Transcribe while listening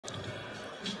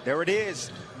There it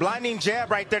is. Blinding jab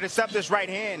right there to stop this right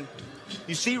hand.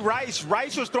 You see Rice.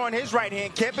 Rice was throwing his right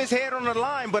hand, kept his head on the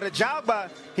line, but Ajagba,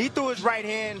 he threw his right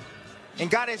hand and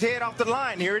got his head off the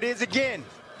line. Here it is again.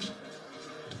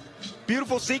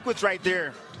 Beautiful sequence right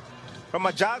there from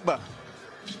Ajagba.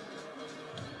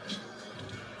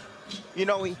 You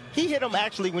know, he hit him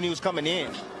actually when he was coming in.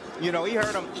 You know, he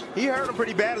hurt him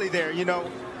pretty badly there, you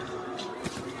know.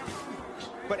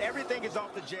 But everything is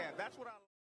off the jab. That's what I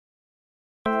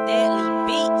Deadly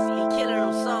beats be killing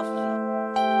them softly.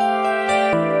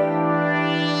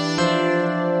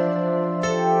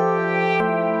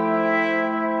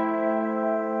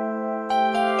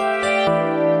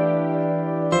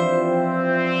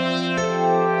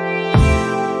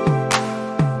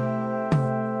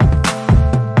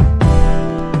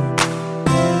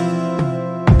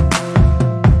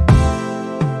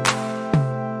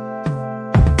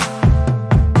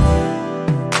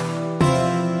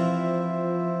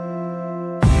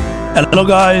 Hello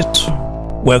guys,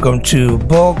 welcome to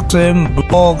Boxing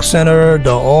Blog Center,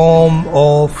 the home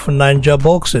of Ninja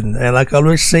Boxing. And like I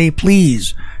always say,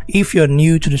 please, if you're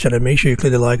new to the channel, make sure you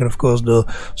click the like and of course the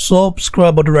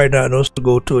subscribe button right now, and also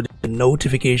go to the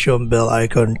notification bell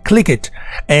icon, click it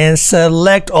and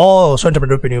select all so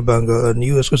to open your banger, a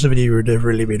new exclusive video will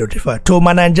definitely be notified. To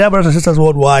my Ninja brothers and sisters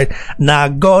worldwide, now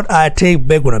God I take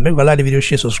back when I make a like the video,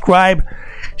 share, subscribe.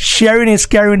 Sharing is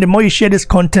caring. The more you share this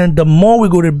content, the more we're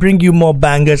going to bring you more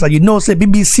bangers. And you know, say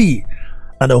BBC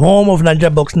and the home of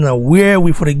Ninja Boxing, now where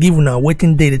we for the give now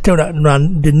waiting day to tell that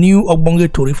the new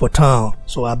Ogbonge Tori for town.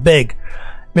 So I beg,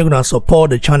 make gonna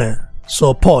support the channel.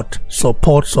 Support your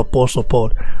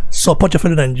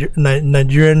fellow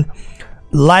Nigerian.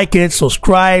 Like it,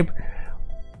 subscribe,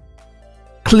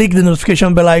 click the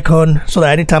notification bell icon so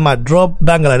that anytime I drop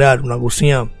banger like that, I'm gonna go see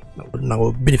them. I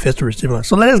will be the first to receive it.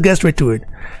 So let's get straight to it.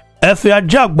 Efe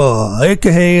Ajagba,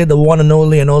 aka the one and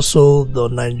only, and also the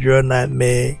Nigerian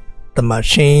Nightmare, the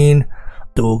Machine,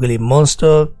 the Ugly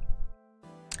Monster.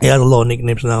 He has a lot of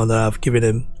nicknames now that I've given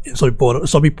him.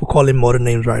 Some people call him modern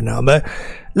names right now. But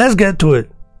let's get to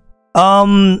it.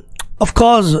 Of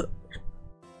course,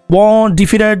 one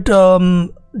defeated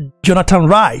Jonathan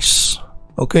Rice,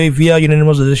 okay, via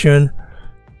unanimous decision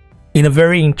in a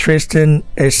very interesting,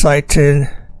 exciting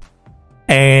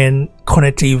and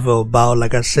connective bout.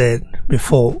 Like I said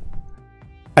before,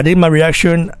 I did my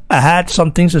reaction. I had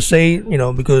some things to say, you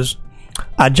know, because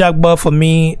Ajagba for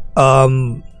me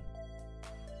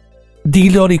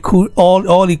did all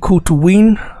he could to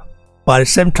win, but at the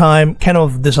same time kind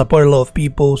of disappointed a lot of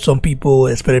people. Some people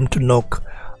expect him to knock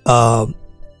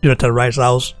Jonathan Rice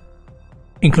out,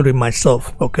 including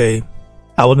myself. Okay,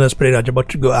 I wasn't expecting Ajagba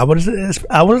to go. I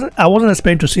wasn't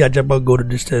expecting to see Ajagba go the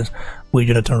distance with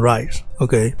Jonathan Rice.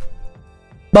 Okay,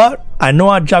 but I know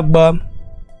Ajagba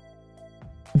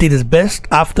did his best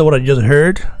after what I just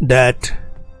heard, that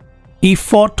he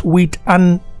fought with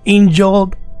an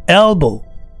injured elbow.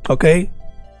 Okay,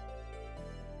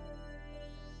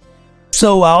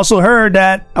 so I also heard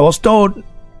that I was told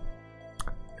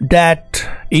that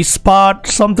he sparred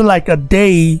something like a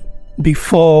day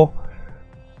before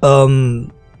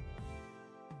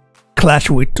clash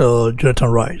with Jonathan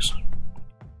Rice.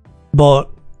 But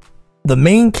the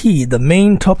main key, the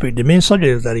main topic, the main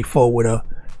subject is that he fought with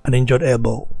an injured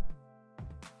elbow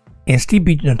and still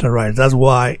beat Jonathan Rice. That's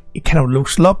why it kind of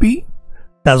looks sloppy.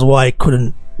 That's why he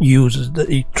couldn't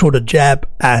he throw the jab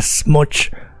as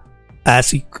much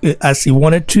as he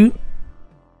wanted to,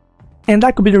 and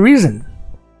that could be the reason.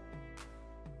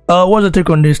 What's the take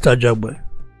on this, Ajagba?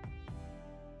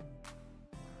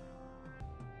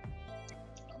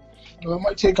 Well,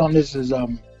 my take on this is,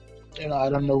 you know, I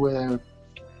don't know where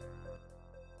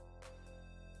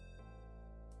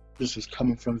this is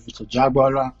coming from. If it's a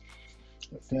Jaguar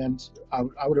fans, I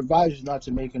would advise you not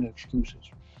to make any excuses.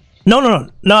 No,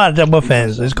 Ajagba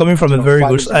fans. It's coming from a very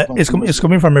good. It's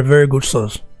coming from a very good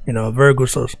source. You know, a very good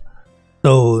source.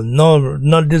 So no,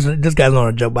 not this guy's not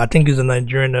a Ajagba. I think he's a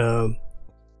Nigerian,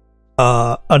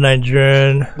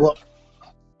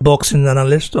 boxing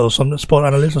analyst or some sport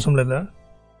analyst or something like that.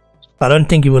 I don't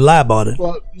think he will lie about it.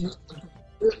 Well,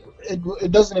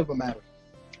 it doesn't even matter.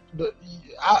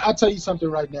 I'll tell you something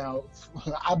right now.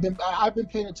 I've been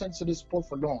paying attention to this sport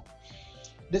for long.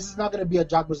 This is not going to be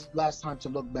Ajagba's last time to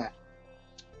look back.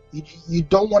 You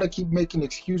don't want to keep making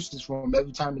excuses for him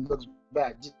every time he looks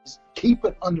back. Just keep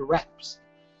it under wraps.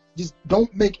 Just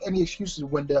don't make any excuses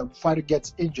when the fighter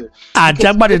gets injured.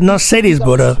 Ajagba did not say this,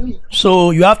 brother.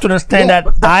 So you have to understand that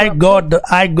I got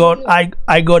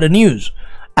the news.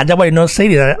 Ajagba did not say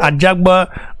this.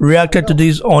 Ajagba reacted to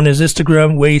this on his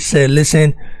Instagram where he said,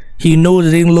 listen, he knows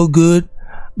it didn't look good.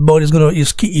 but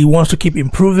he wants to keep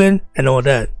improving and all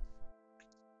that.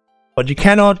 But you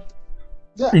cannot,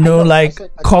 Yeah, you know, like I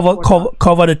said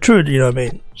cover the truth. You know what I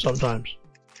mean? Sometimes.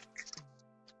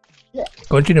 Yeah.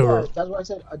 Continue, Yeah, bro. that's why I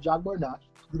said Ajagba or not.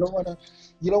 You don't wanna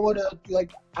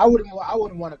like I wouldn't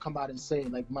want to come out and say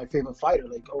like my favorite fighter,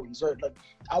 like, oh, he's hurt. Like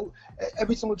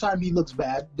every single time he looks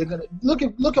bad, they're gonna look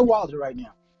at Wilder right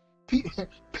now.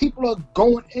 People are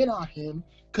going in on him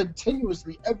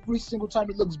continuously every single time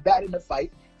he looks bad in the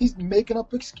fight. He's making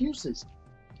up excuses,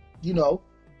 you know,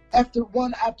 after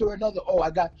one after another. Oh,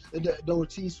 I got the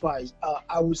Ortiz fight.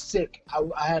 I was sick.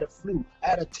 I had a flu. I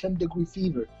had a 10-degree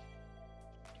fever.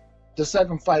 The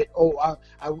second fight, oh,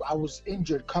 I was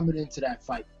injured coming into that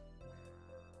fight.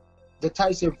 The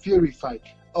Tyson Fury fight,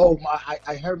 oh,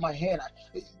 I hurt my hand.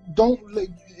 You don't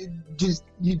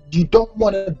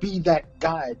want to be that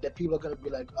guy that people are gonna be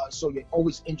like, so you're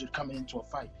always injured coming into a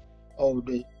fight.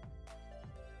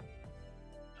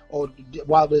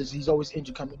 Wilder, he's always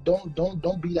injured coming. Don't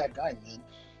be that guy, man.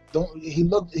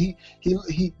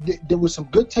 There was some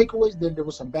good takeaways, then there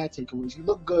was some bad takeaways. He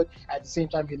looked good, at the same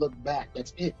time he looked bad.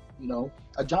 That's it, you know.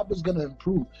 Ajagba's gonna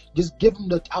improve. Just give him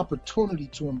the opportunity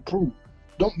to improve.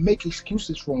 Don't make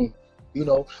excuses for him. You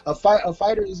know, a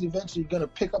fighter is eventually gonna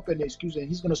pick up an excuse and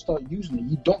he's gonna start using it.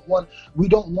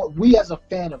 We as a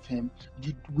fan of him,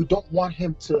 we don't want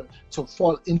him to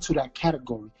fall into that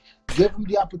category. Give him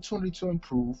the opportunity to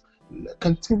improve.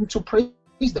 Continue to praise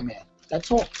the man. That's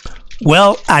all.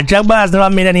 Well, Ajagba has never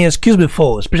made any excuse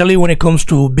before, especially when it comes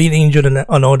to being injured and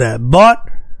all that. But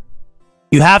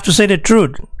you have to say the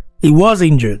truth. He was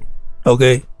injured,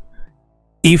 okay?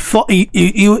 If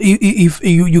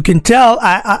you can tell,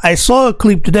 I saw a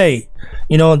clip today,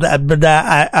 you know,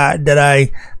 that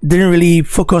I didn't really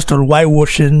focus on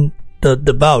whitewashing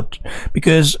the bout,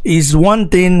 because it's one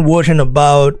thing watching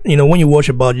about, you know, when you watch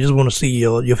about, you just want to see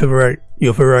your favorite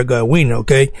guy win,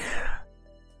 okay?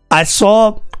 I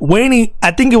saw when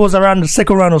I think it was around the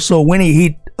second round or so, when he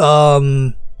hit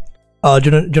Jonathan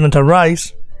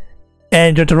Rice,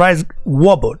 and Jonathan Rice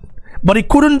wobbled, but he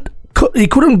couldn't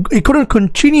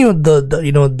continue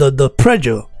the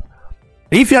pressure.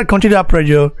 If he had continued that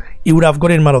pressure, he would have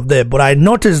gotten him out of there. But I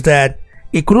noticed that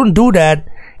he couldn't do that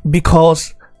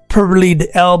because probably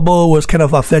the elbow was kind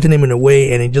of affecting him in a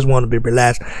way, and he just wanted to be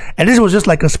relaxed. And this was just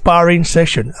like a sparring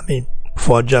session, I mean,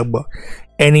 for Ajagba.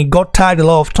 And he got tagged a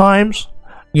lot of times,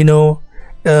 you know.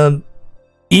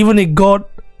 Even he got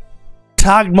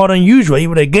tagged more than usual,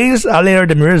 even against Alier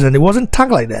Demirez, and it wasn't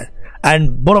tagged like that.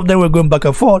 And both of them were going back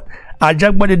and forth.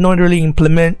 Ajagba did not really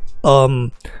implement,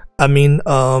 a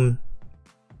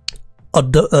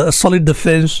solid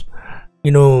defense,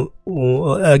 you know,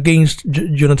 against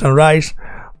Jonathan Rice.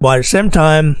 But at the same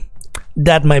time,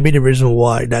 that might be the reason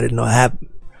why that did not happen.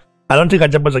 I don't think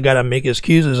Ajagba's a guy that makes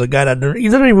excuses. A guy that he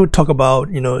doesn't even talk about,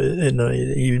 you know,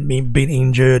 being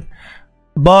injured.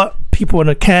 But people in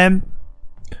the camp,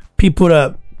 people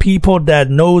that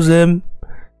knows him,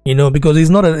 you know, because he's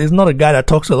not a guy that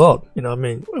talks a lot, you know what I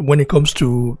mean, when it comes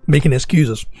to making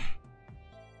excuses.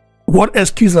 What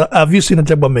excuse have you seen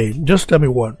Ajagba made? Just tell me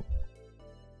one.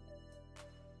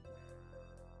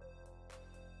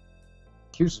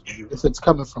 If it's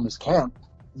coming from his camp,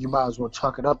 you might as well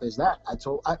chalk it up as that.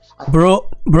 Bro,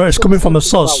 it's coming from a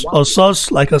source who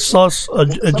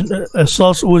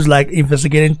is like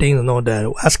investigating things and all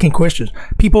that, asking questions.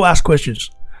 People ask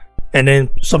questions, and then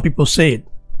some people say it.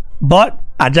 But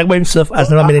Ajagba himself has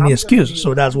never made any excuse,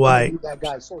 so that's why. That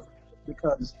guy,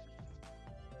 because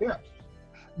yeah,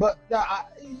 but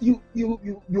you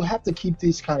have to keep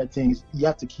these kind of things. You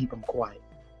have to keep them quiet,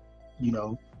 you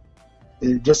know.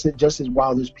 Just as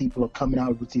Wilder's people are coming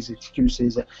out with these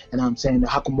excuses, and I'm saying,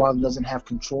 how come Wilder doesn't have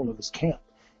control of his camp?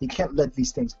 He can't let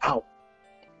these things out.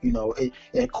 You know,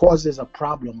 it causes a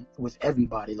problem with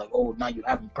everybody. Like, oh, now you're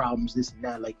having problems, this and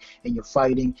that. Like, and you're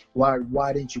fighting. Why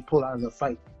didn't you pull out of the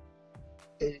fight?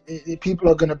 Some people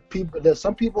are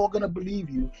gonna believe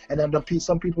you, and then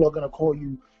some people are gonna call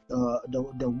you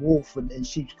the wolf in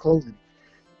sheep's clothing.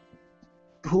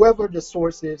 Whoever the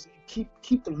source is,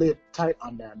 keep the lid tight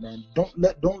on that, man. Don't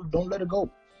let it go.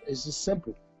 It's just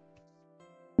simple.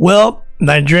 Well,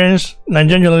 Nigerian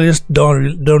journalists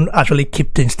don't actually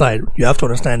keep things tight. You have to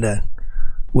understand that.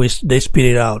 They spit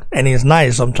it out, and it's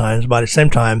nice sometimes, but at the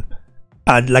same time,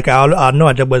 I know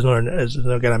Ajagba is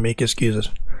not gonna make excuses,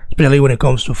 especially when it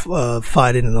comes to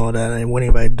fighting and all that, and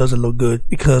whenever it doesn't look good.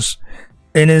 Because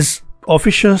in his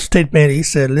official statement, he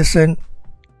said, "Listen,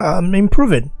 I'm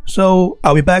improving, so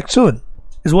I'll be back soon."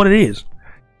 Is what it is.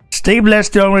 Stay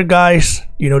blessed, younger guys.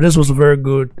 You know, this was a very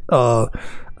good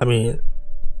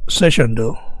session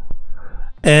though.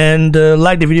 And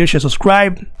like the video, share,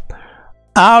 subscribe.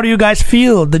 How do you guys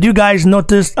feel? Did you guys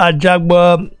notice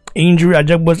Ajagba's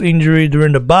injury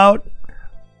during the bout?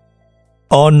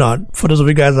 Or not? For those of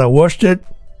you guys that watched it,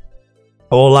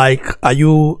 or like, are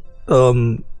you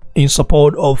in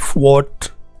support of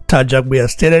what Ajagba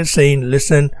has stated, saying,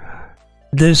 listen,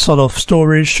 this sort of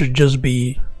stories should just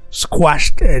be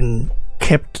squashed and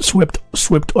kept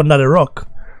swept under the rug?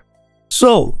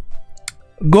 So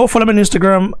go follow me on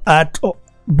Instagram at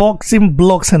Boxing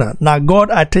Blog Center. Now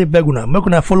God, I tell Beguna, make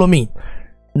una follow me.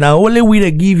 Now only we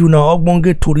they give you now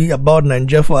ogbonge tori about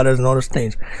Nigeria fathers and all those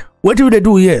things. What do they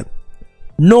do here?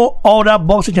 No other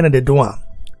boxing channel they do.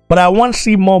 But I want to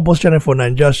see more boxing channel for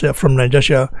Nigeria, from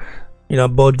Nigeria, you know.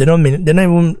 But they're not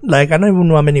even like, I don't even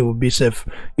know how many would be safe.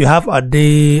 You have a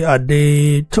day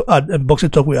boxing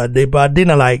talk with a day, but they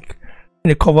not like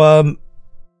they cover,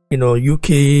 you know,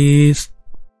 UK's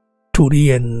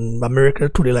Tory and America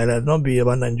Tory like that. Not be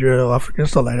about Nigeria or African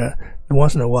stuff like that.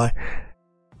 Once in a while.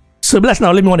 So bless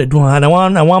now. Let me want to do, and I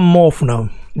want more for now.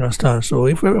 You understand? So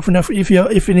if any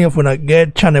of you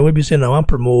get channel will be saying I want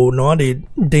promote, now they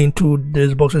into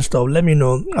this boxing stuff, let me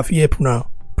know. I feel now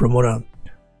promote them.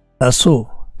 That's so.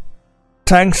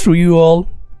 Thanks to you all.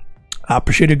 I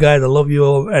appreciate you guys. I love you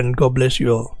all, and God bless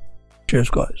you all. Cheers,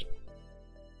 guys.